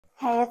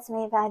Hey, it's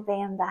me, Bad B.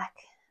 I'm back.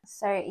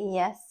 So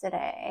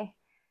yesterday,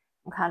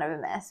 I'm kind of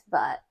a mess,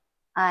 but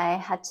I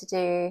had to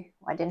do,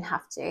 well, I didn't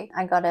have to.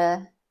 I got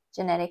a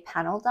genetic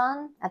panel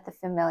done at the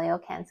Familial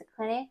Cancer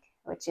Clinic,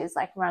 which is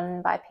like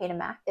run by Peter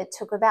Mac. It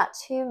took about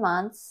 2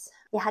 months.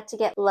 You had to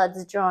get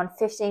bloods drawn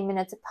 15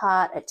 minutes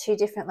apart at 2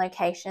 different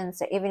locations.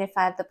 So even if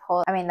I had the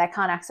port, I mean, they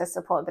can't access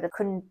the port, but I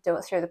couldn't do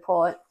it through the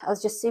port. I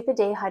was just super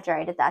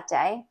dehydrated that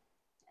day,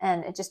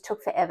 and it just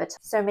took forever.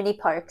 So many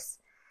pokes.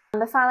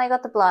 I finally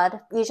got the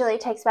blood. Usually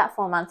it takes about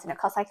 4 months and it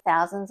costs like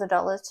thousands of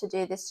dollars to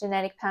do this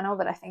genetic panel,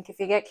 but I think if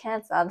you get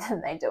cancer, then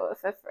they do it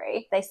for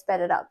free. They sped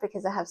it up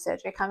because I have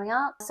surgery coming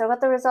up. So I got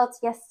the results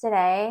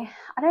yesterday.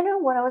 I don't know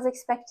what I was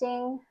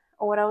expecting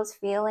or what I was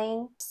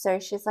feeling. So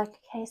she's like,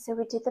 okay, so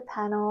we did the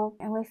panel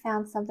and we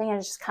found something, and I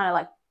just kind of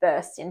like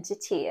burst into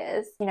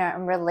tears. You know,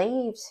 I'm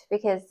relieved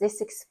because this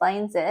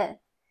explains it.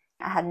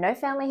 I had no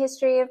family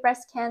history of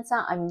breast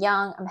cancer. I'm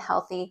young, I'm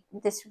healthy.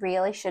 This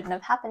really shouldn't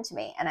have happened to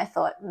me. And I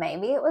thought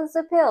maybe it was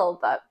a pill,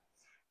 but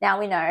now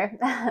we know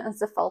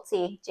it's a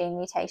faulty gene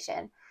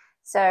mutation.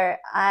 So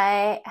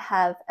I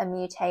have a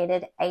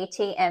mutated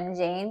ATM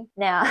gene.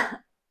 Now,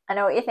 I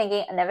know what you're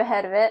thinking. I never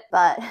heard of it,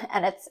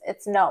 and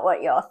it's not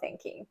what you're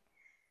thinking.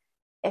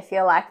 If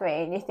you're like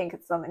me and you think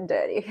it's something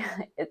dirty,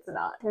 it's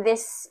not.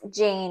 This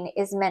gene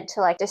is meant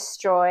to like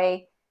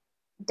destroy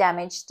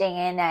damaged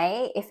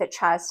DNA if it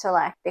tries to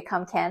like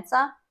become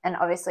cancer. And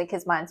obviously,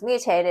 because mine's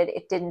mutated,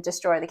 it didn't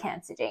destroy the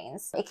cancer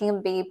genes. It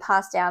can be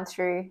passed down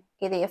through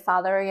either your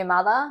father or your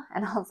mother.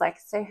 And I was like,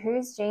 so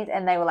whose genes?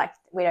 And they were like,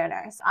 we don't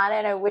know. So I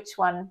don't know which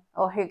one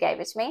or who gave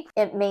it to me.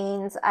 It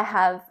means I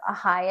have a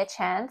higher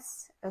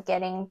chance of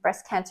getting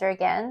breast cancer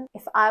again.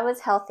 If I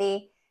was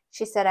healthy,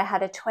 she said I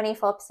had a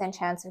 24%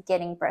 chance of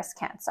getting breast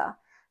cancer.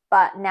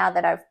 But now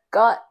that I've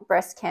got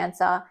breast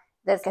cancer,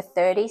 there's a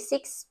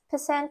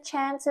 36%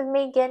 chance of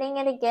me getting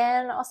it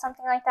again or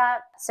something like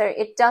that. So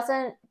it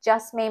doesn't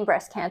just mean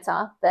breast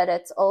cancer, but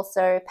it's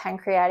also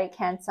pancreatic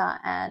cancer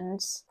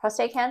and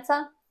prostate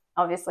cancer.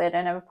 Obviously, I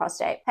don't have a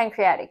prostate.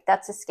 Pancreatic,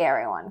 that's a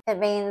scary one. It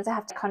means I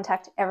have to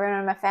contact everyone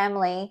in my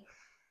family.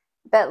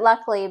 But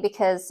luckily,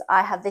 because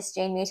I have this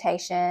gene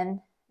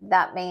mutation,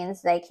 that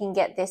means they can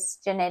get this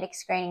genetic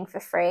screening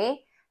for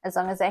free. As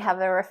long as they have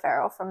a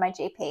referral from my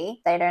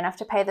GP, they don't have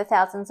to pay the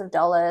thousands of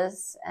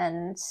dollars.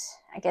 And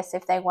I guess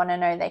if they want to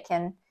know, they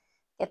can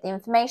get the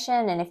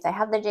information. And if they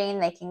have the gene,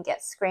 they can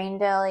get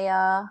screened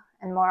earlier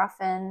and more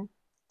often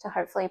to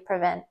hopefully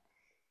prevent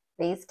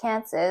these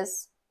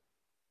cancers.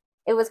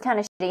 It was kind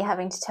of shitty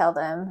having to tell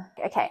them,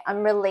 okay,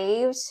 I'm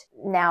relieved.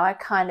 Now I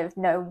kind of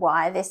know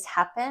why this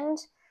happened.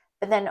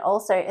 But then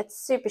also it's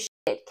super shit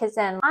because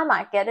then I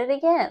might get it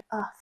again.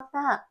 Oh, fuck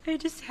that. I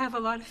just have a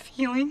lot of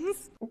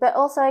feelings. But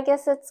also I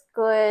guess it's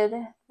good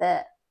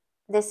that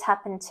this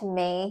happened to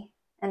me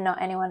and not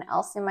anyone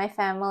else in my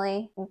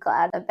family. I'm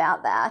glad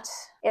about that.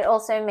 It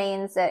also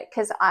means that,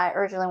 because I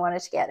originally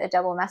wanted to get a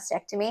double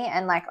mastectomy,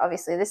 and like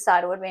obviously this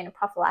side would mean a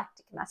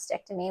prophylactic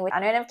mastectomy, which I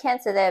don't have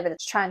cancer there, but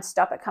it's trying to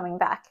stop it coming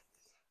back.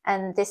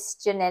 And this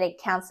genetic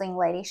counseling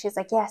lady, she's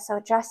like, yeah, so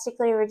it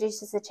drastically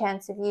reduces the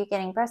chance of you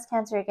getting breast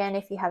cancer again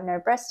if you have no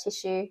breast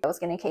tissue. I was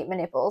going to keep my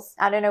nipples.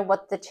 I don't know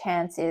what the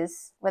chance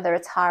is, whether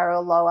it's higher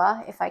or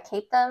lower if I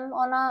keep them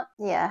or not.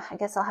 Yeah, I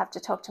guess I'll have to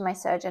talk to my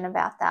surgeon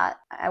about that.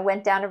 I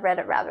went down a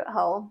Reddit rabbit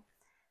hole.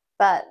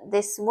 But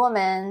this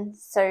woman,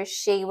 so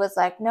she was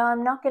like, no,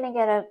 I'm not going to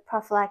get a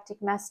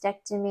prophylactic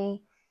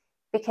mastectomy,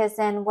 because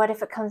then what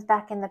if it comes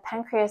back in the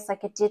pancreas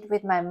like it did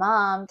with my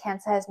mom?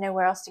 Cancer has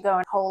nowhere else to go,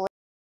 and holy,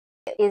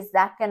 is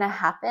that going to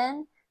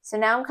happen? So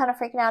now I'm kind of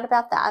freaking out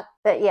about that.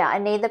 But yeah, I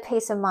need the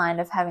peace of mind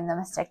of having the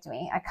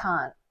mastectomy. I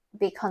can't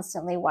be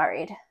constantly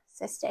worried.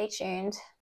 So stay tuned.